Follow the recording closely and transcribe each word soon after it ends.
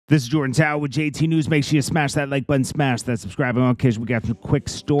This is Jordan Tower with JT News. Make sure you smash that like button, smash that subscribe button. Okay, we got some quick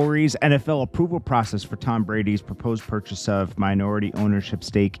stories. NFL approval process for Tom Brady's proposed purchase of minority ownership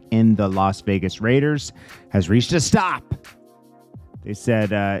stake in the Las Vegas Raiders has reached a stop. They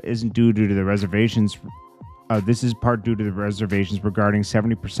said isn't due to the reservations. This is part due to the reservations regarding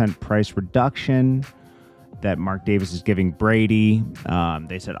 70% price reduction that Mark Davis is giving Brady.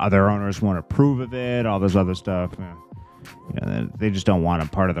 They said other owners won't approve of it, all this other stuff. You know, they just don't want him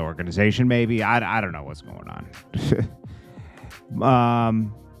part of the organization, maybe. I don't know what's going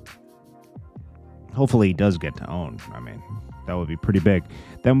on. Hopefully he does get to own. I mean, that would be pretty big.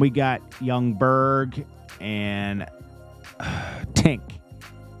 Then we got Young Berg and Tink.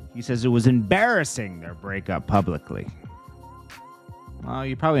 He says it was embarrassing, their breakup publicly. Well,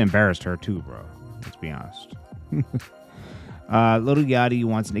 you probably embarrassed her too, bro. Let's be honest. Little Yachty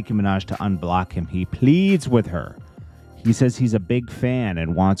wants Nicki Minaj to unblock him. He pleads with her. He says he's a big fan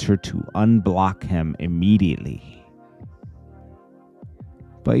and wants her to unblock him immediately.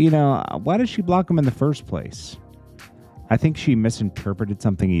 But, you know, why did she block him in the first place? I think she misinterpreted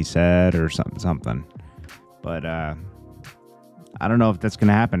something he said or something. But I don't know if that's going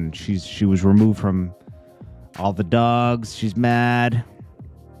to happen. She was removed from all the dogs. She's mad.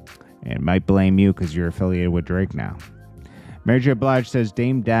 And might blame you because you're affiliated with Drake now. Mary J. Blige says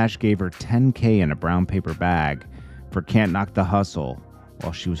Dame Dash gave her $10K in a brown paper bag for Can't Knock the Hustle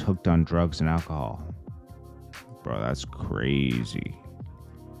while she was hooked on drugs and alcohol. Bro, that's crazy.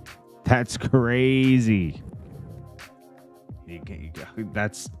 That's crazy.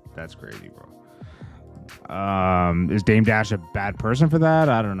 That's crazy, bro. Is Dame Dash a bad person for that?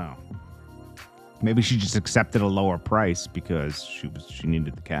 I don't know. Maybe she just accepted a lower price because she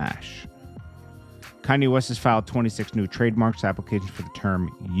needed the cash. Kanye West has filed 26 new trademarks applications for the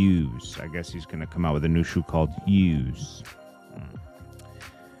term use. I guess he's going to come out with a new shoe called Use.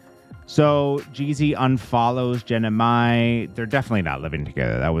 So Jeezy unfollows Jen and Mai. They're definitely not living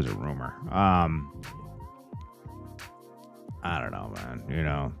together. That was a rumor. I don't know, man. You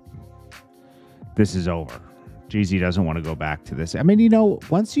know, this is over. Jeezy doesn't want to go back to this. I mean, you know,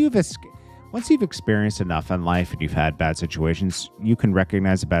 once you've experienced enough in life and you've had bad situations, you can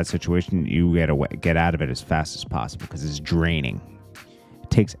recognize a bad situation. You get out of it as fast as possible because it's draining. It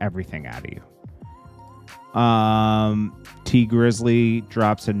takes everything out of you. T Grizzly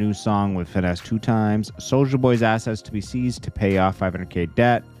drops a new song with Finesse 2 times. Soulja Boy's assets to be seized to pay off $500K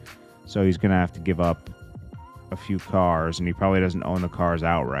debt. So he's going to have to give up a few cars, and he probably doesn't own the cars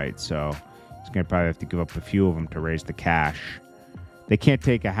outright. So he's going to probably have to give up a few of them to raise the cash. They can't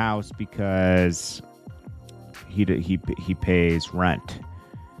take a house because he pays rent.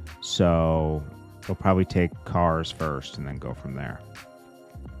 So they'll probably take cars first and then go from there.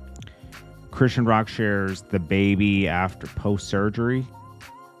 Christian Rock shares the baby after post-surgery.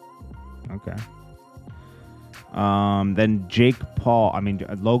 Okay. Then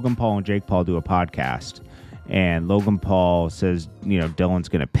Logan Paul and Jake Paul do a podcast. And Logan Paul says, you know, Dillon's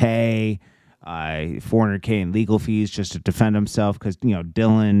going to pay $400K in legal fees just to defend himself because, you know,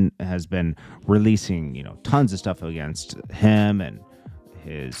 Dillon has been releasing, you know, tons of stuff against him and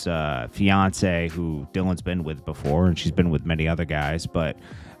his fiance, who Dillon's been with before, and she's been with many other guys, but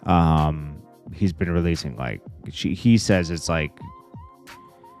he's been releasing, like, he says it's like,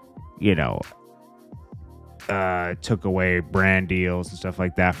 you know, took away brand deals and stuff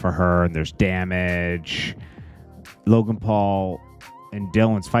like that for her, and there's damage. Logan Paul and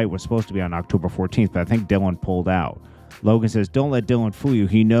Dillon's fight was supposed to be on October 14th, but I think Dillon pulled out. Logan says, don't let Dillon fool you.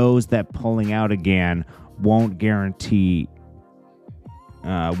 He knows that pulling out again would guarantee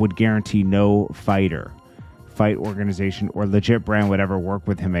no fight organization or legit brand would ever work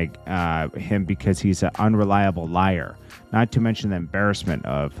with him because he's an unreliable liar. Not to mention the embarrassment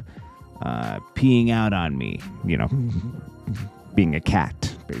of peeing out on me, you know, being a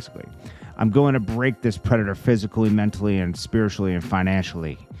cat, basically. I'm going to break this predator physically, mentally, and spiritually and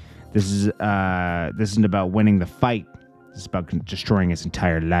financially. This isn't about winning the fight. This is about destroying his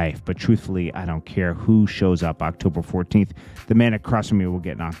entire life. But truthfully, I don't care who shows up October 14th. The man across from me will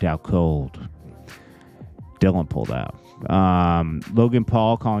get knocked out cold. Dillon pulled out. Logan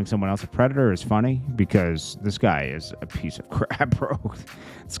Paul calling someone else a predator is funny because this guy is a piece of crap, bro.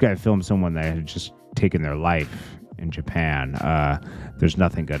 This guy filmed someone that had just taken their life in Japan. There's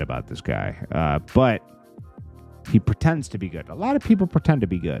nothing good about this guy. But he pretends to be good. A lot of people pretend to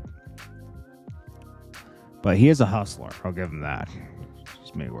be good. But he is a hustler. I'll give him that.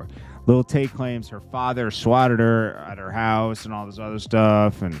 Just made it work. Lil Tay claims her father swatted her at her house and all this other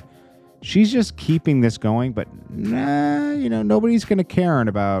stuff. And she's just keeping this going. But, nah, you know, nobody's going to care in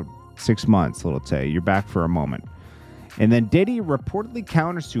about 6 months, Lil Tay. You're back for a moment. And then Diddy reportedly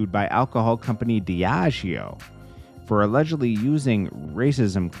countersued by alcohol company Diageo for allegedly using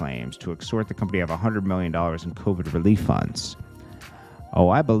racism claims to extort the company of $100 million in COVID relief funds. Oh,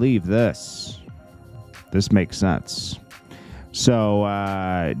 I believe this. This makes sense.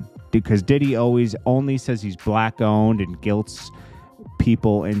 So, because Diddy always only says he's black-owned and guilts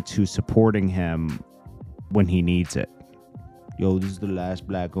people into supporting him when he needs it. Yo, this is the last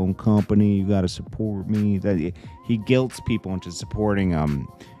black-owned company. You got to support me. He guilts people into supporting him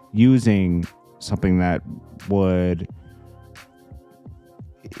using something that would...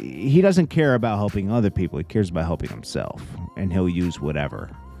 He doesn't care about helping other people. He cares about helping himself, and he'll use whatever.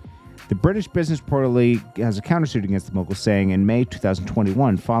 The British business reportedly has a countersuit against the mogul, saying in May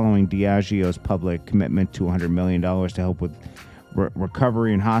 2021, following Diageo's public commitment to $100 million to help with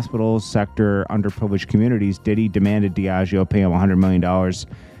recovery in hospitals, sector, underprivileged communities, Diddy demanded Diageo pay him $100 million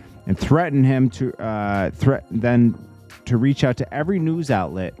and threatened him to reach out to every news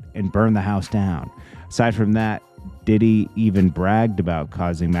outlet and burn the house down. Aside from that, Diddy even bragged about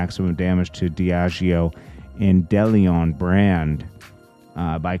causing maximum damage to Diageo and Dillon brand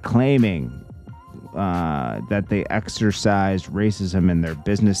by claiming that they exercised racism in their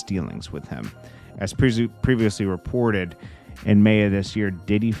business dealings with him. As previously reported, in May of this year,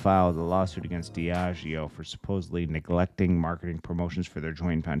 Diddy filed a lawsuit against Diageo for supposedly neglecting marketing promotions for their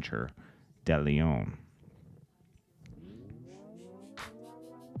joint venture, Dillon.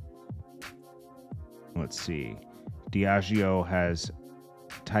 Let's see. Diageo has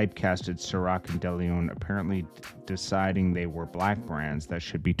typecasted Ciroc and Dillon, apparently deciding they were black brands that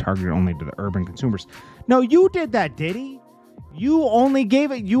should be targeted only to the urban consumers. No, you did that, Diddy. You only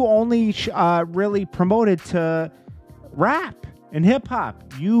gave it. You only really promoted to rap and hip hop.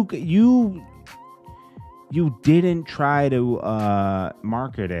 You didn't try to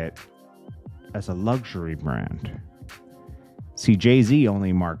market it as a luxury brand. See, Jay-Z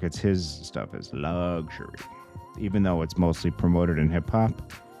only markets his stuff as luxury. Even though it's mostly promoted in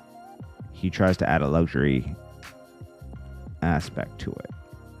hip-hop, he tries to add a luxury aspect to it.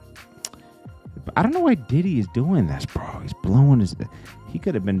 But I don't know why Diddy is doing this, bro. He's blowing his... He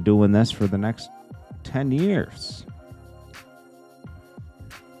could have been doing this for the next 10 years.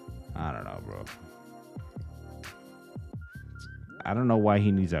 I don't know, bro. I don't know why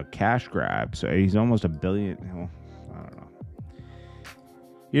he needs a cash grab. So he's almost $1 billion. Well, I don't know.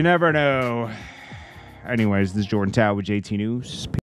 You never know. Anyways, this is Jordan Tower with JT News.